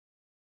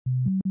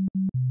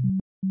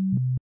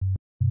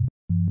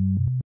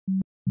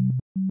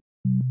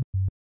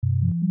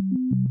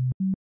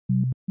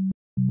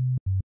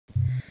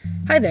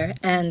Hi there,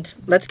 and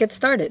let's get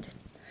started.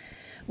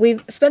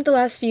 We've spent the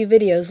last few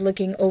videos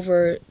looking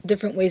over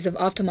different ways of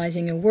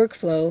optimizing your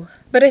workflow,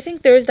 but I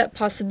think there is that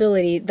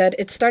possibility that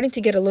it's starting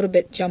to get a little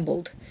bit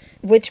jumbled.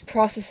 Which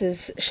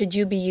processes should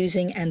you be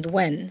using and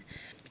when?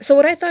 So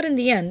what I thought in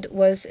the end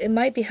was it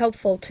might be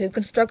helpful to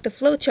construct a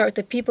flowchart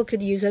that people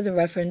could use as a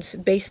reference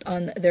based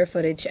on their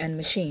footage and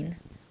machine.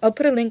 I'll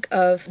put a link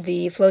of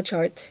the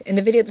flowchart in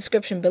the video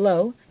description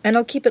below, and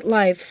I'll keep it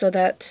live so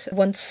that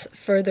once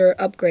further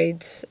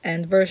upgrades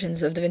and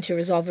versions of DaVinci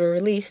Resolve are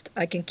released,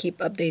 I can keep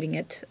updating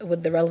it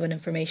with the relevant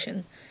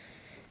information.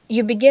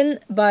 You begin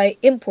by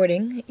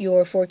importing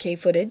your 4K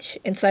footage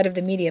inside of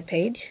the media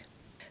page.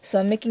 So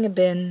I'm making a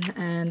bin,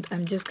 and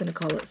I'm just going to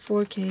call it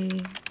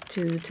 4K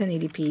to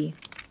 1080p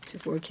to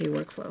 4K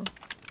workflow.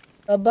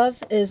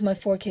 Above is my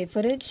 4K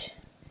footage,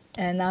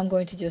 and now I'm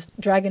going to just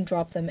drag and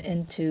drop them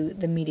into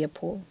the media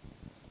pool.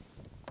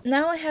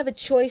 Now I have a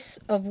choice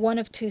of one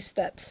of two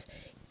steps.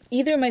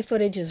 Either my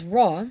footage is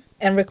raw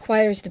and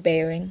requires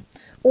debayering,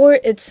 or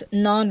it's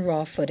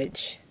non-raw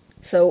footage.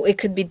 So it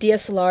could be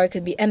DSLR, it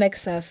could be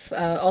MXF,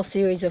 all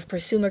series of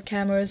prosumer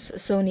cameras,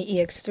 Sony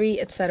EX3,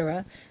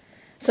 etc.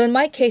 So in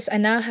my case, I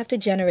now have to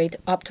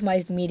generate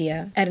optimized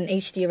media at an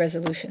HD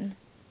resolution.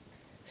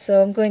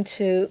 So I'm going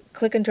to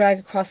click and drag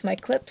across my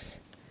clips,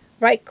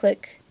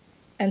 right-click,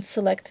 and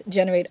select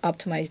Generate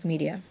Optimized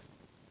Media.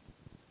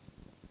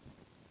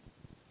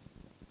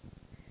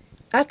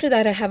 After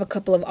that, I have a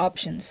couple of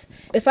options.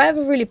 If I have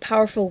a really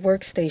powerful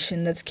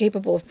workstation that's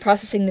capable of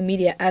processing the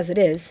media as it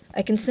is,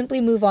 I can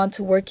simply move on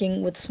to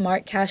working with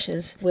smart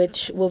caches,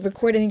 which will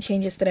record any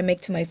changes that I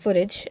make to my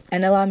footage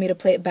and allow me to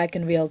play it back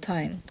in real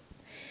time.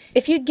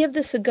 If you give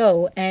this a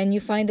go and you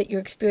find that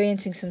you're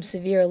experiencing some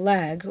severe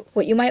lag,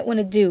 what you might want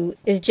to do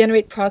is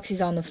generate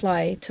proxies on the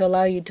fly to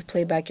allow you to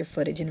play back your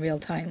footage in real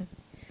time.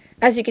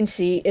 As you can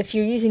see, if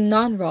you're using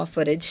non-raw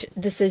footage,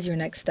 this is your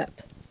next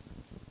step.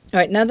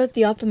 Alright, now that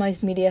the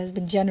optimized media has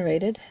been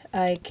generated,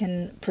 I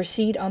can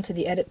proceed onto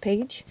the edit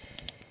page,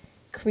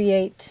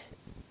 create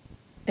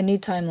a new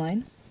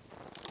timeline,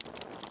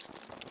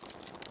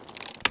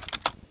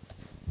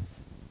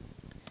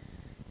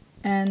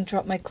 and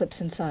drop my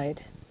clips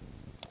inside.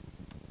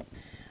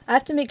 I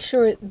have to make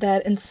sure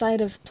that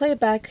inside of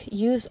playback,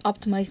 use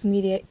optimized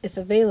media if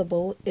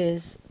available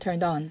is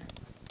turned on.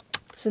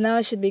 So now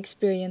I should be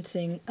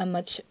experiencing a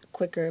much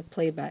quicker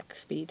playback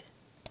speed.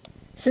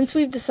 Since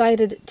we've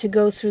decided to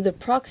go through the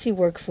proxy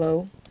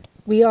workflow,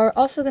 we are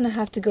also going to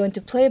have to go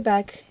into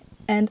playback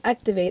and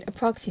activate a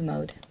proxy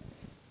mode.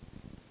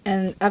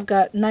 And I've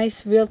got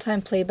nice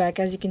real-time playback,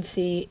 as you can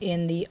see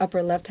in the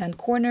upper left-hand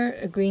corner,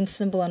 a green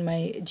symbol on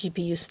my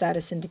GPU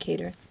status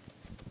indicator.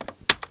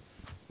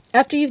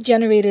 After you've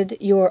generated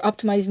your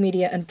optimized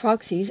media and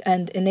proxies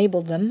and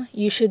enabled them,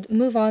 you should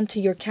move on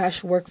to your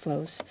cache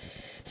workflows.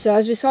 So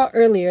as we saw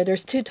earlier,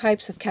 there's two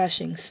types of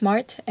caching,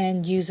 smart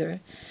and user.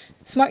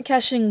 Smart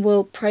caching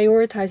will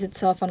prioritize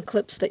itself on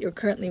clips that you're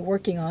currently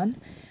working on,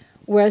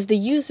 whereas the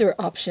user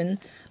option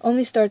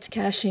only starts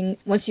caching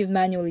once you've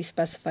manually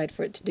specified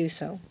for it to do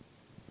so.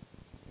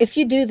 If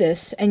you do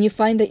this and you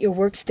find that your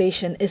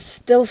workstation is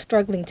still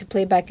struggling to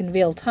play back in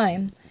real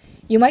time,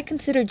 you might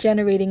consider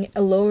generating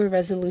a lower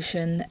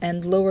resolution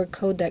and lower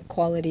codec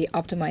quality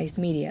optimized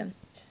media.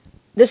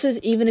 This is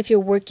even if you're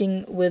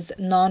working with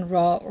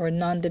non-raw or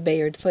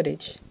non-debayered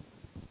footage.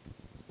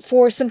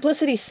 For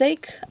simplicity's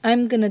sake,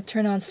 I'm going to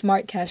turn on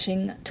smart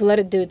caching to let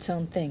it do its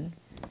own thing.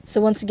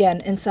 So once again,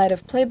 inside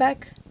of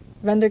playback,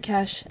 render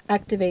cache,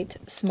 activate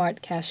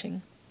smart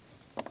caching.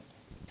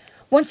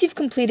 Once you've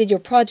completed your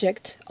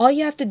project, all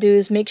you have to do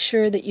is make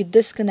sure that you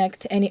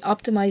disconnect any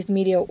optimized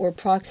media or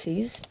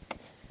proxies.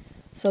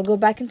 So go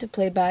back into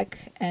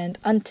playback and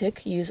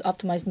untick use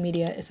optimized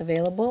media if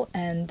available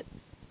and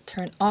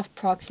turn off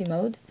proxy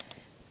mode,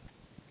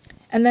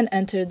 and then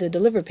enter the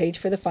deliver page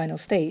for the final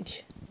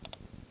stage.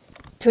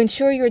 To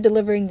ensure you're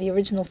delivering the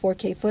original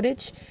 4K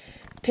footage,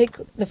 pick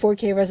the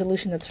 4K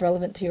resolution that's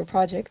relevant to your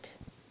project,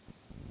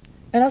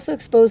 and also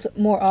expose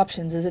more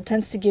options as it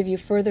tends to give you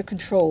further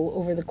control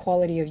over the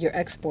quality of your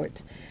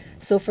export.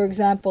 So for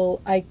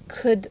example, I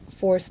could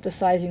force the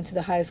sizing to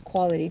the highest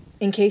quality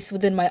in case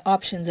within my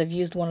options I've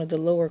used one of the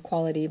lower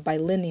quality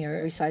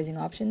bilinear resizing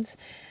options.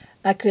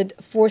 I could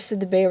force the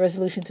debay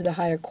resolution to the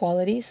higher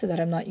quality so that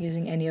I'm not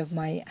using any of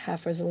my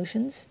half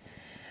resolutions.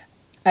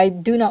 I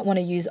do not want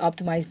to use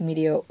optimized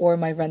media or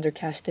my render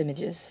cached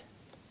images.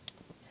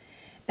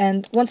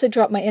 And once I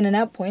drop my in and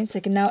out points, I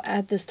can now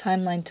add this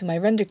timeline to my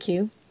render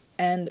queue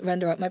and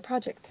render out my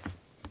project.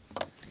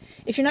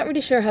 If you're not really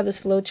sure how this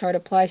flowchart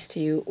applies to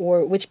you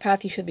or which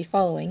path you should be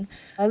following,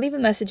 I'll leave a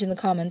message in the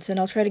comments and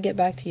I'll try to get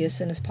back to you as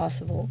soon as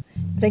possible.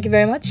 Thank you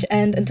very much,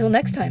 and until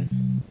next time.